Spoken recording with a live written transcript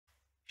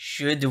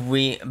Should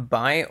we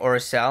buy or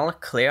sell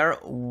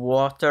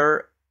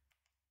Clearwater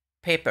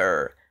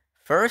Paper?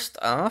 First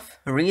off,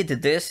 read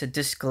this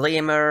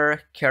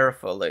disclaimer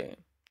carefully.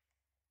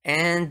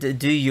 And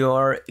do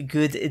your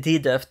good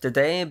deed of the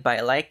day by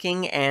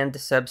liking and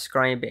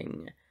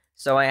subscribing.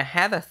 So I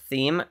have a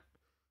theme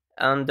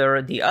under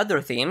the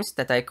other themes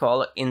that I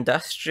call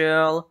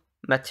industrial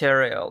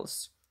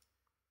materials.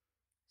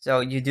 So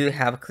you do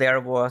have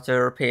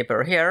Clearwater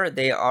Paper here.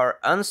 They are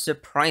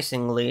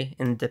unsurprisingly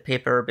in the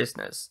paper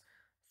business.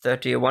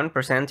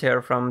 31%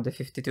 here from the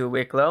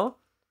 52-week low,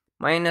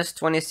 minus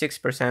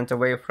 26%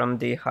 away from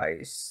the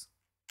highs.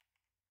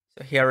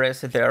 So here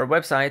is their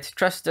website,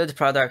 trusted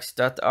products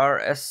that are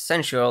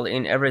essential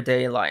in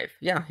everyday life.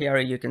 Yeah, here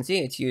you can see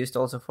it's used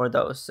also for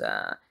those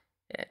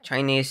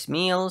Chinese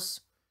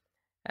meals,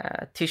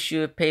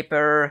 tissue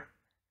paper.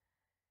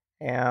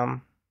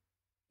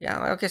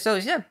 Yeah, okay, so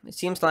yeah, it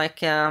seems like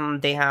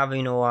they have,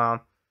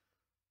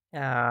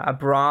 a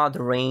broad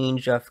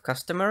range of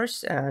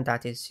customers, and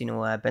that is,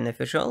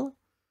 beneficial.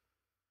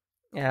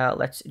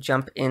 Let's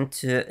jump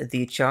into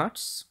the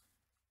charts.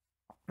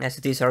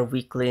 So these are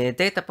weekly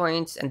data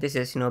points, and this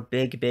is,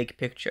 big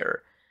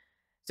picture.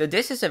 So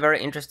this is a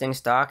very interesting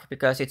stock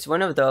because it's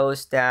one of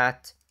those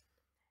that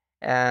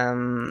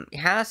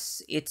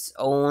has its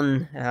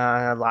own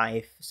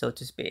life, so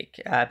to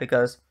speak,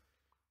 because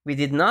we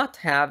did not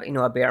have,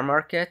 a bear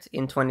market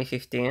in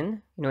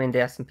 2015, in the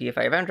S&P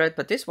 500,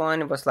 but this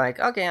one was like,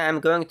 okay, I'm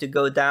going to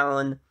go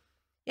down,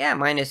 yeah,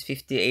 minus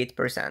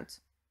 58%.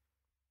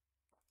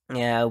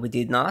 Yeah, we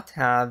did not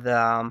have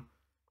a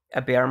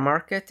bear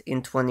market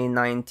in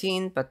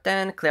 2019, but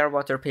then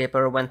Clearwater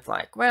Paper went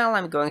like, well,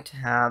 I'm going to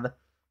have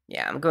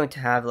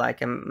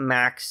like a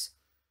max,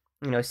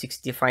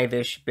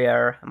 65-ish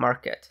bear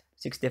market,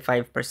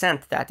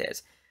 65% that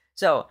is.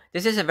 So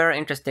this is a very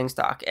interesting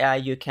stock.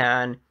 You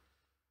can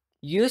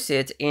use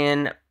it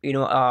in,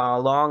 a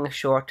long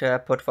short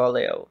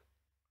portfolio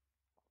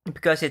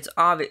because it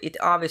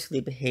obviously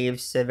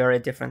behaves very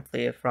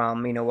differently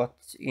from,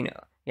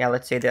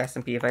 let's say the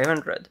S&P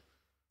 500.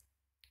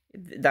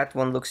 That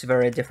one looks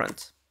very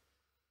different.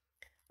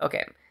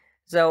 Okay,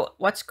 so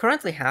what's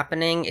currently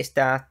happening is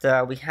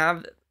that we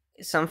have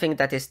something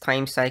that is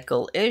time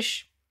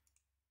cycle-ish,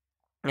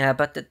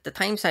 but the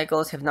time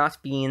cycles have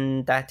not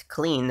been that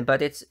clean,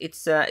 but it's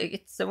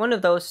one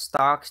of those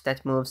stocks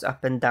that moves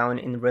up and down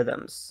in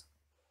rhythms.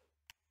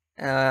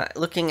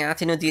 Looking at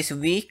these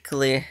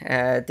weekly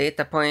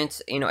data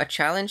points, a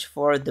challenge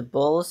for the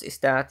bulls is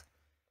that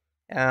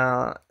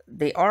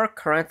they are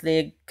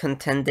currently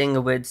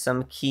contending with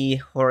some key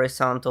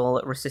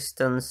horizontal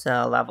resistance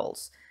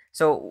levels.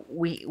 So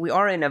we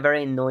are in a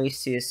very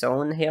noisy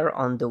zone here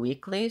on the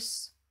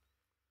weeklies.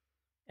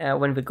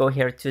 When we go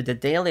here to the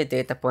daily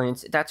data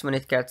points, that's when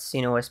it gets,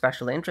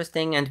 especially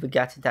interesting, and we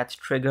get that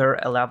trigger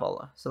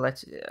level. So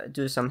let's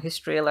do some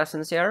history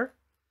lessons here.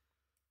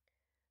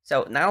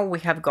 So now we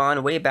have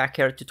gone way back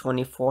here to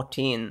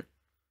 2014.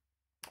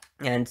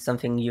 And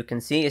something you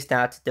can see is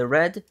that the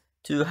red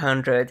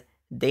 200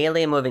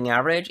 daily moving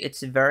average,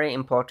 it's very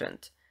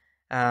important.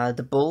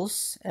 The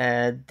bulls,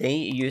 they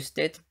used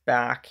it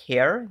back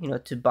here,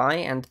 to buy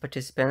and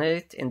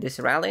participate in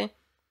this rally.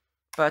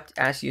 But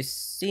as you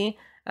see,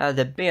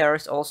 the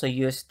bears also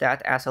used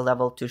that as a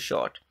level to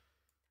short.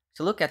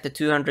 So look at the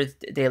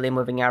 200 daily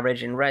moving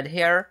average in red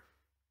here.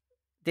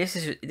 This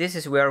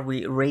is where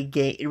we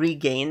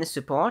regain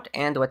support,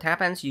 and what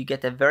happens, you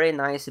get a very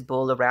nice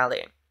bull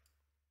rally.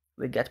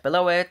 We get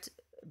below it,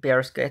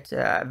 bears get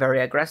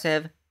very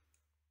aggressive,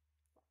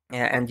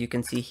 and you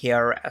can see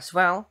here as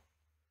well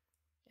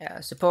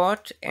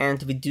support,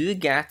 and we do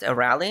get a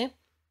rally,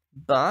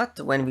 but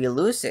when we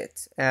lose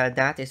it,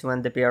 that is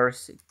when the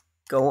bears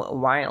go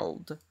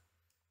wild.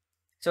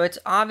 So it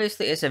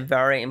obviously is a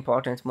very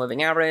important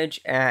moving average,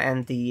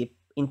 and the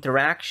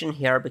interaction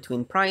here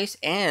between price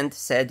and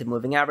said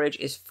moving average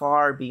is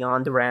far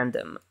beyond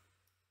random.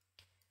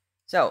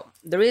 So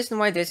the reason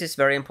why this is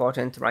very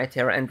important right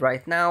here and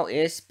right now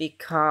is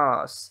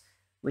because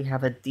we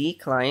have a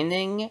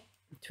declining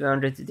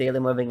 200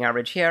 daily moving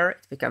average here.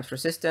 It becomes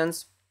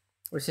resistance,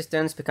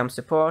 resistance becomes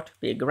support,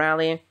 big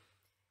rally.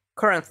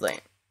 Currently,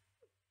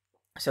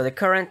 so the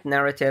current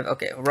narrative,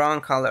 okay, wrong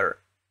color.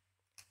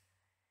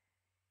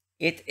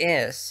 It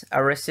is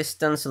a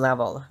resistance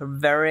level,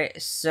 very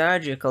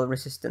surgical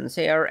resistance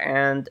here,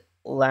 and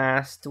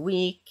last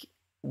week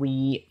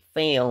we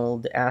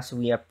failed as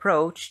we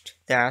approached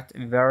that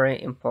very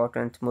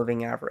important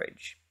moving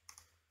average.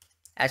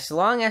 As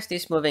long as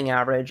this moving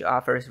average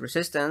offers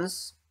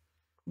resistance,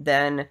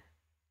 then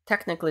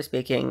technically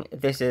speaking,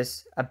 this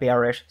is a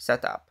bearish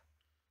setup.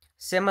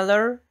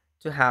 Similar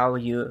to how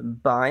you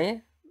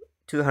buy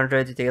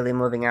 200 daily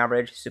moving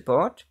average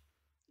support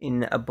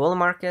in a bull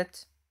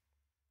market,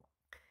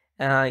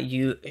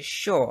 you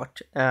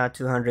short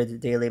 200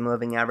 daily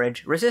moving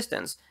average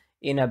resistance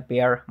in a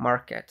bear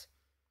market.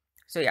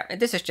 So yeah,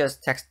 this is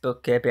just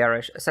textbook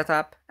bearish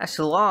setup as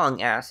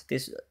long as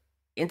this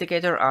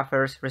indicator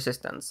offers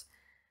resistance.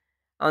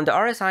 On the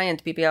RSI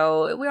and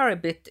PPO, we are a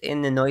bit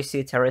in the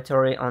noisy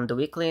territory on the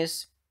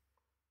weeklies.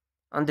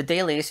 on the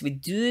dailies, we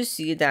do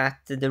see that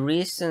the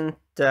recent,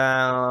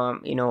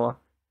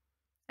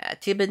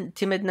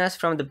 timidness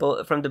from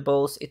the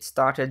bulls, it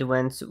started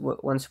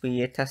once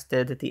we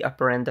tested the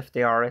upper end of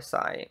the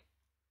RSI.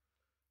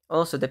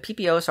 Also, the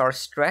PPOs are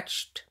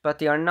stretched, but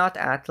they are not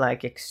at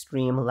like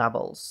extreme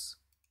levels.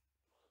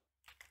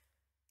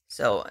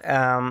 So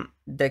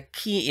the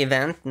key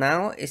event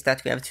now is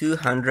that we have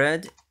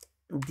 200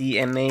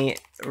 DMA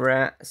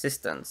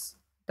resistance.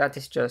 That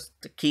is just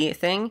the key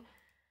thing.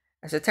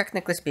 So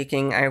technically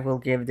speaking, I will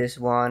give this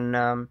one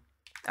a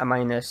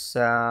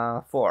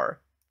 -4.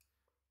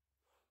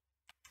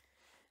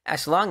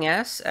 As long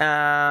as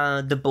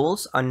the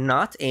bulls are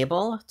not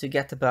able to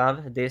get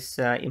above this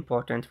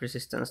important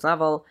resistance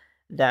level,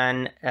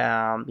 then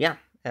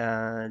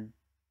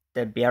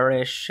the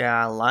bearish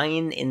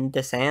line in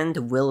the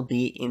sand will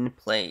be in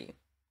play.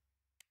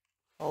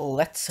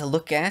 Let's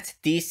look at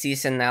the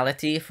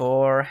seasonality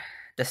for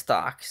the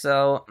stock.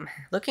 So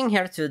looking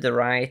here to the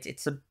right,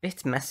 it's a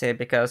bit messy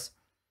because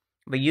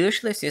we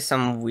usually see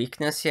some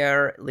weakness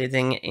here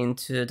leading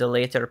into the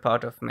later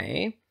part of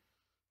May,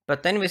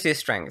 but then we see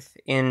strength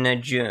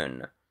in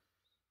June.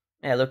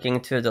 Looking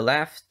to the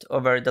left,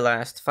 over the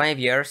last 5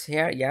 years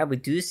here, yeah, we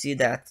do see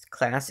that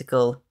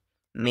classical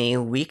May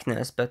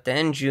weakness, but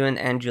then June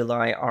and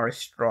July are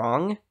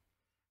strong.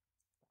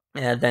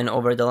 Then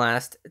over the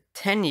last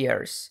 10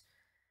 years,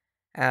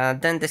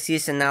 then the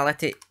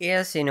seasonality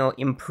is,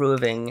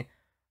 improving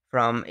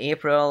from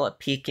April,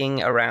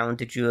 peaking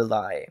around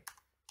July.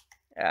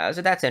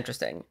 So that's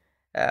interesting,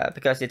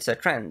 because it's a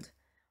trend.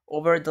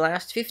 Over the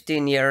last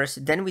 15 years,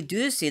 then we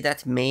do see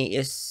that May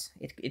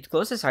it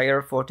closes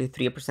higher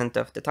 43%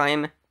 of the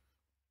time,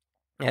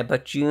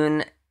 but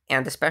June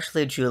and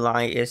especially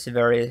July is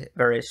very,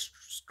 very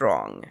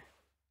strong.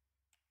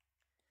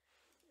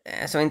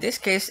 So in this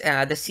case,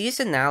 the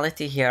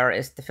seasonality here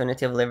is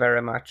definitively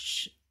very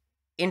much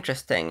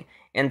interesting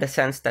in the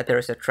sense that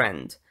there's a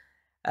trend.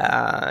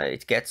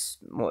 It gets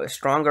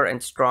stronger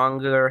and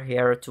stronger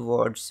here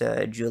towards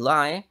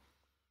July.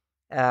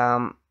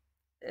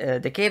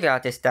 The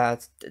caveat is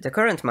that the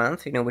current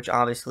month, which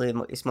obviously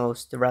is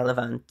most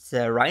relevant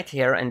right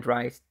here and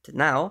right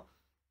now,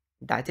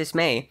 that is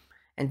May.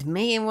 And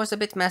May was a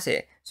bit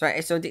messy. So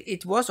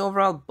it was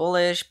overall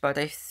bullish, but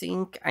I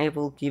think I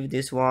will give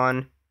this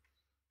one,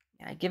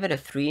 I give it a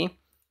 3.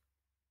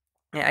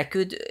 I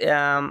could,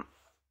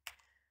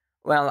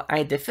 well,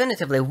 I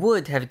definitively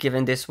would have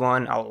given this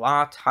one a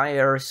lot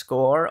higher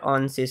score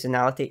on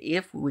seasonality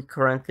if we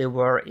currently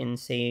were in,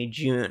 say,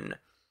 June.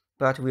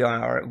 But we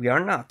are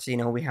not,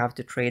 we have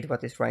to trade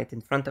what is right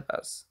in front of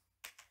us.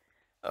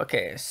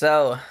 Okay,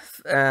 so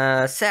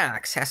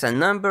Sachs has a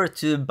number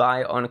 2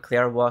 buy on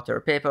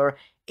Clearwater Paper,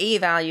 A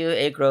value,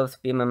 A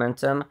growth, B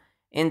momentum,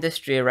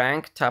 industry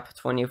rank top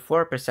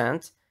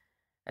 24%,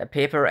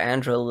 paper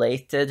and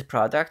related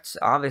products.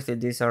 Obviously,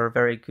 these are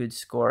very good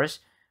scores.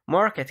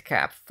 Market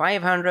cap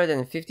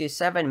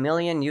 $557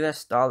 million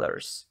US.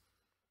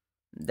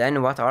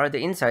 Then what are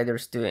the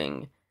insiders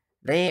doing?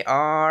 They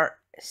are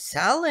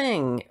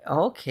selling.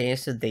 Okay,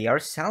 so they are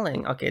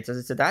selling. Okay,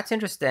 so that's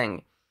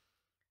interesting.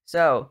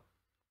 So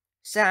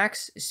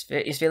Sachs is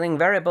feeling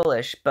very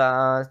bullish,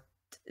 but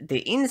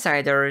the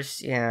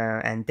insiders,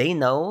 and they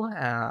know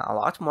a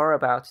lot more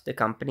about the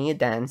company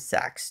than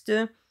Sachs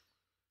do.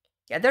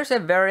 Yeah, there's a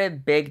very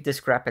big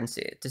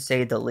discrepancy, to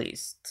say the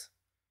least.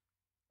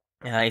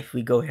 If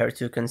we go here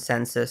to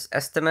consensus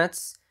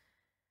estimates,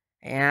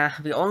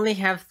 we only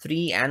have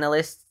 3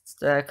 analysts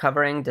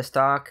covering the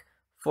stock.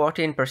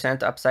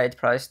 14% upside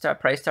price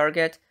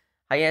target,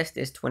 highest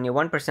is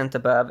 21%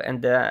 above,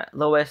 and the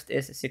lowest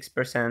is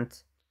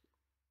 6%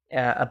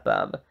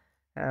 above.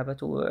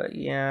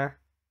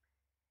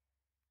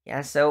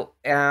 So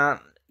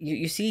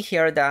you see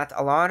here that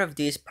a lot of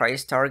these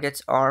price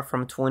targets are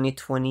from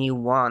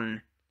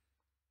 2021.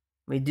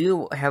 We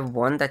do have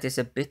one that is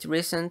a bit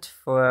recent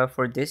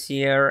for this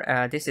year.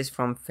 This is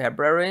from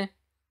February.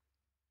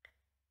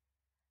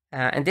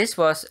 And this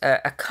was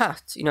a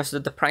cut, so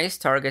the price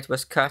target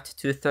was cut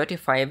to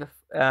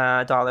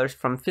 $35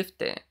 from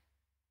 $50.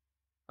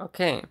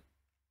 Okay,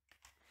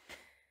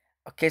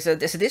 so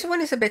this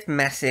one is a bit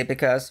messy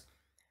because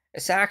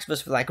Sachs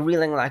was like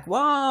reeling like,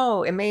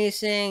 wow,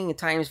 amazing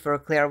times for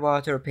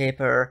Clearwater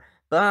Paper,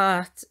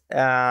 but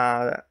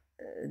the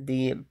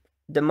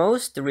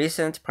most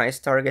recent price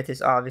target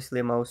is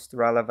obviously most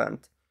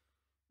relevant.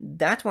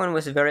 That one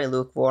was very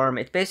lukewarm.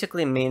 It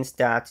basically means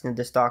that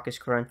the stock is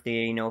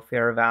currently,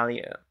 fair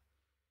value.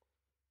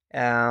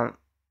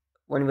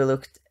 When we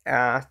looked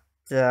at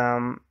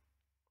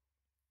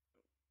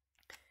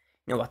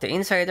what the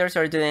insiders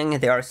are doing,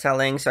 they are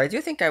selling. So I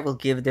do think I will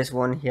give this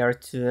one here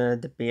to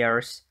the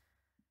bears.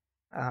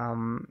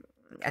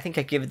 I think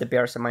I give the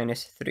bears a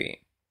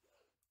 -3.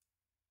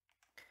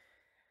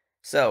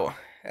 So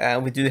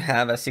we do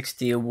have a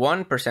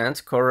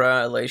 61%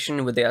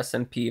 correlation with the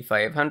S&P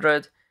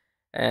 500.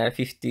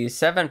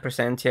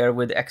 57% here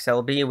with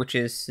XLB, which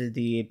is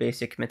the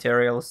basic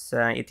materials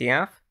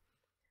ETF.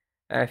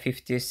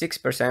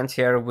 56%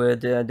 here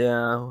with the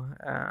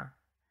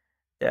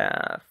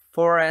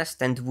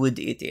forest and wood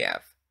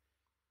ETF.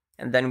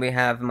 And then we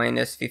have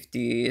minus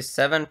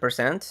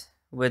 57%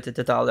 with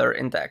the dollar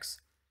index.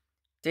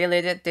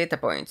 Daily data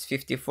points,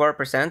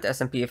 54%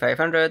 S&P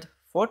 500,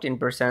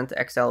 14%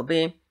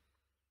 XLB,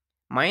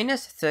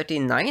 minus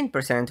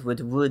 39%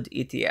 with wood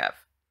ETF.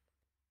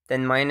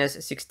 Then minus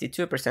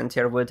 62%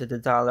 here with the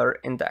dollar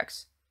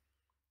index.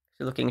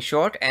 So looking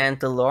short and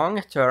the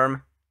long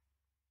term,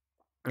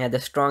 the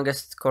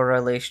strongest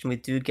correlation we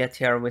do get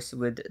here with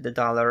the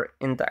dollar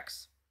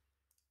index.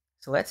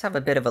 So let's have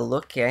a bit of a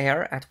look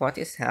here at what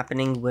is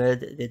happening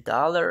with the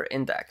dollar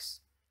index.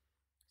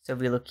 So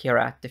we look here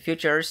at the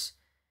futures.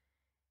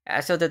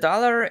 So the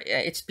dollar,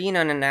 it's been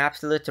on an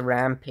absolute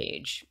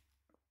rampage.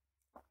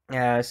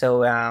 It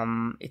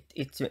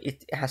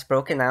has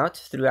broken out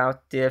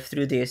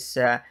through this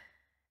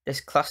this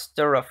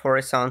cluster of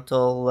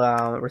horizontal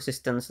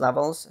resistance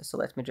levels. So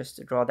let me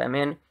just draw them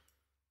in.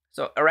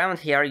 So around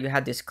here you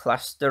had this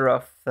cluster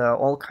of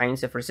all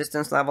kinds of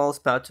resistance levels,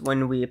 but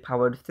when we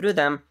powered through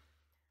them,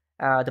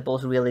 the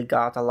bulls really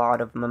got a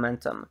lot of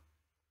momentum.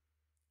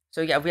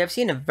 So yeah, we have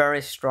seen a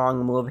very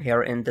strong move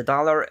here in the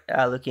dollar.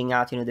 Looking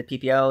at the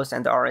PPOs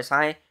and the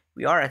RSI,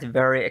 we are at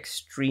very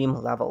extreme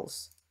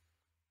levels.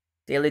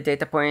 Daily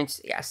data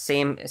points, yeah,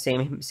 same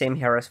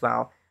here as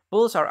well.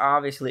 Bulls are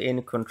obviously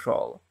in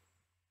control.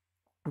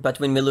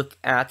 But when we look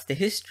at the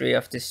history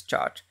of this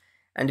chart,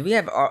 and we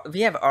have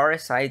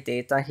RSI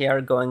data here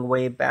going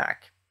way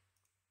back.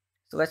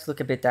 So let's look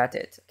a bit at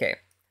it. Okay,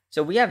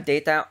 so we have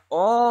data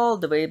all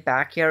the way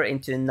back here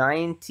into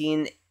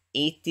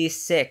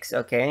 1986.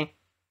 Okay,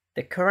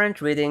 the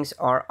current readings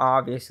are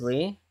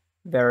obviously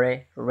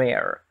very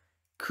rare.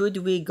 Could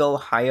we go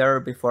higher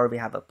before we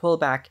have a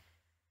pullback?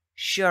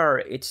 Sure,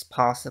 it's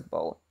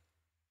possible.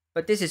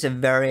 But this is a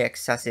very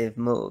excessive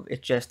move.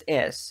 It just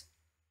is.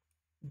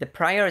 The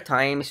prior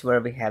times where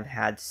we have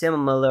had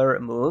similar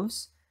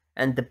moves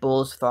and the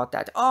bulls thought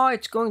that, oh,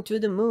 it's going to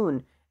the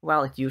moon,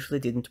 well, it usually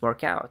didn't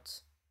work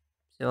out.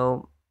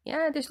 So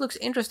yeah, this looks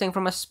interesting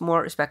from a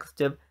more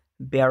speculative,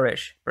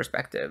 bearish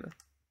perspective.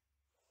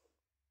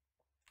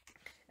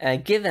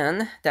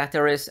 Given that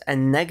there is a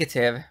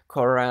negative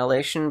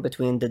correlation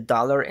between the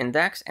dollar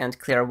index and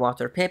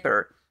Clearwater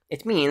Paper,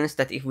 it means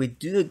that if we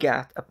do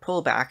get a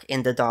pullback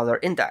in the dollar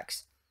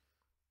index,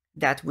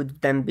 that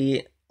would then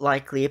be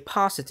likely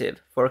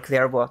positive for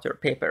Clearwater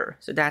Paper.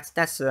 So that's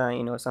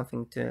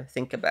something to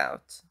think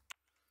about.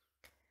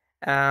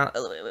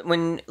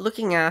 When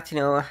looking at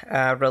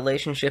a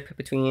relationship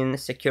between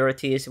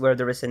securities where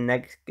there is a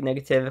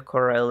negative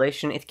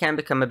correlation, it can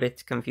become a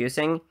bit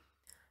confusing.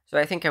 So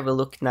I think I will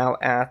look now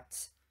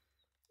at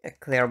a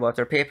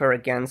Clearwater Paper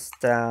against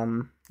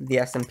the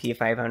S&P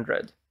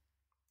 500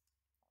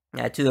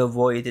 to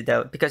avoid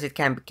that, because it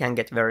can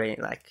get very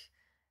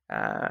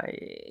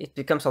it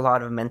becomes a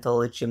lot of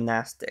mental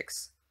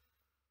gymnastics.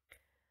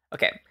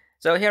 Okay,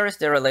 so here is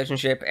the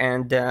relationship,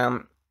 and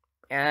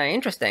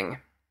interesting,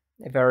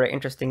 very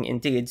interesting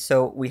indeed.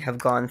 So we have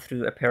gone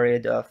through a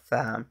period of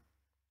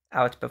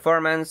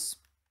outperformance,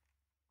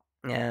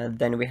 and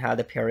then we had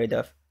a period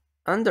of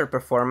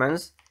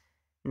underperformance.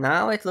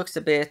 Now it looks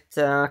a bit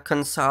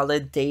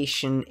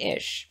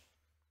consolidation-ish.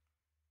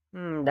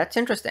 That's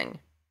interesting.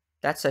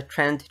 That's a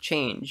trend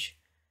change.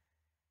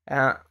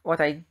 What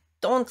I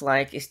don't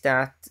like is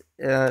that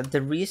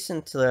the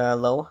recent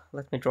low,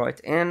 let me draw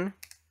it in,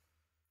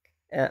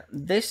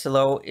 this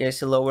low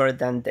is lower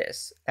than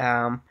this.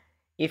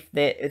 If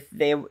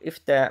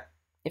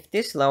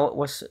this low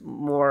was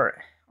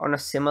more on a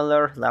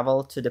similar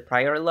level to the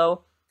prior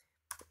low,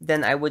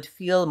 then I would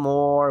feel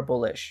more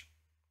bullish.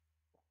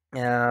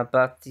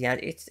 But yeah,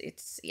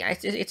 it's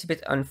a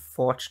bit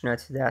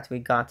unfortunate that we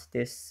got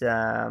this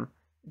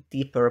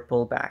deeper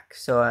pullback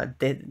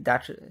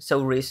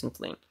so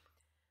recently.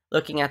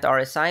 Looking at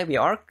RSI, we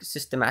are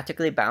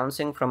systematically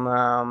bouncing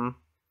from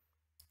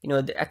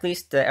at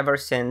least ever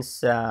since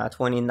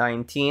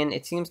 2019.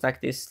 It seems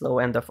like this low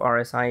end of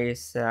RSI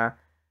is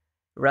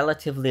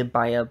relatively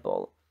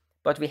viable,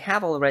 but we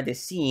have already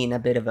seen a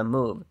bit of a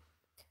move.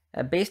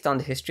 Based on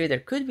the history, there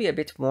could be a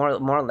bit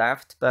more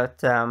left,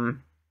 but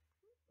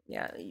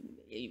yeah,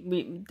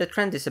 the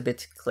trend is a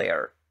bit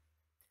clear.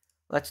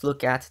 Let's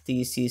look at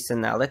the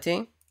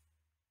seasonality.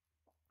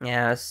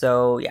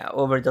 So yeah,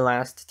 over the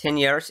last 10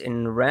 years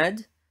in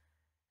red,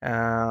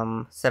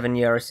 7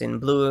 years in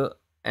blue,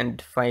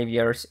 and 5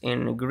 years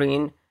in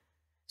green.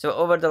 So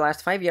over the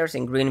last 5 years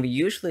in green, we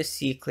usually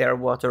see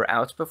Clearwater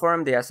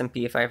outperform the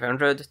S&P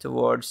 500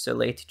 towards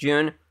late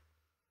June.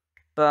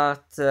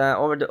 But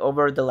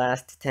over the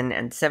last 10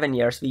 and 7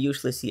 years, we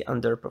usually see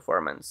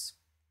underperformance.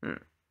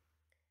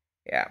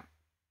 Yeah.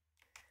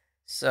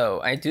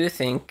 So I do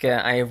think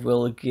I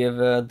will give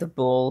the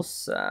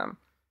bulls.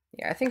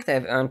 Yeah, I think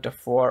they've earned a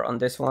 4 on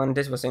this one.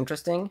 This was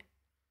interesting.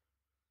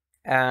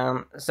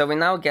 So we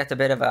now get a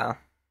bit of a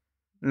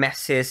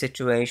messy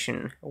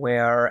situation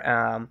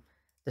where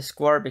the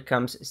score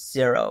becomes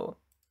 0.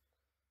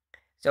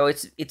 So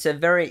it's a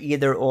very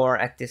either or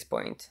at this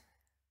point.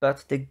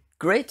 But the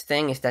great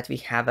thing is that we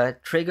have a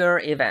trigger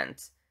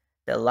event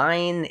The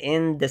line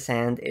in the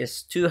sand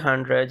is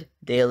 200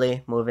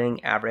 daily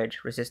moving average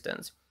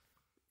resistance.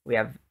 We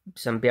have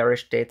some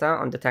bearish data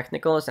on the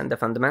technicals and the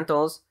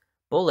fundamentals,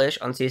 bullish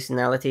on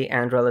seasonality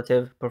and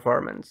relative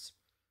performance.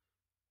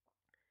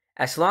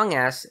 As long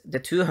as the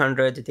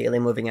 200 daily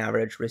moving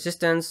average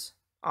resistance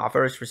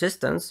offers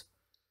resistance,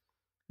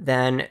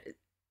 then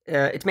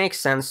it makes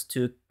sense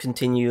to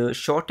continue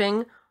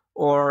shorting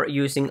or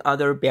using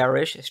other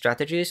bearish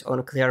strategies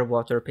on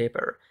Clearwater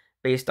Paper.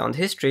 Based on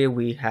history,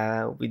 we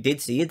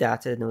did see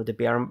that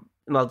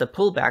the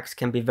pullbacks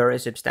can be very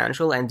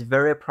substantial and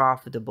very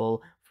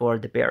profitable for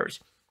the bears.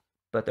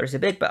 But there's a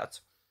big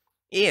but.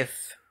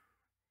 If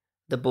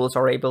the bulls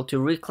are able to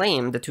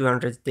reclaim the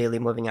 200 daily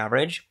moving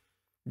average,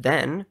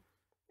 then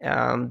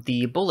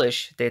the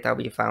bullish data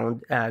we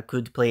found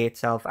could play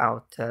itself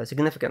out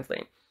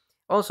significantly.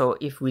 Also,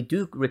 if we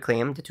do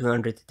reclaim the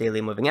 200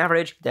 daily moving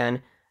average,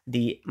 then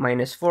the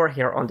 -4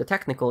 here on the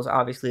technicals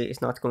obviously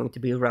is not going to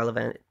be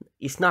relevant.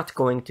 It's not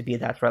going to be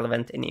that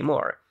relevant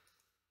anymore.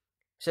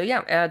 So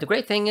yeah, the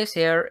great thing is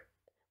here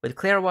with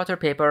Clearwater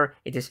Paper,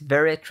 it is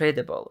very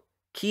tradable.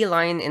 Key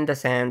line in the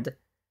sand,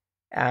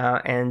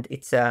 and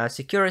it's a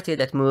security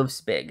that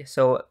moves big.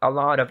 So a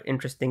lot of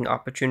interesting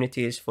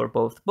opportunities for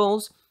both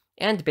bulls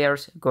and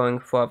bears going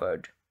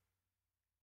forward.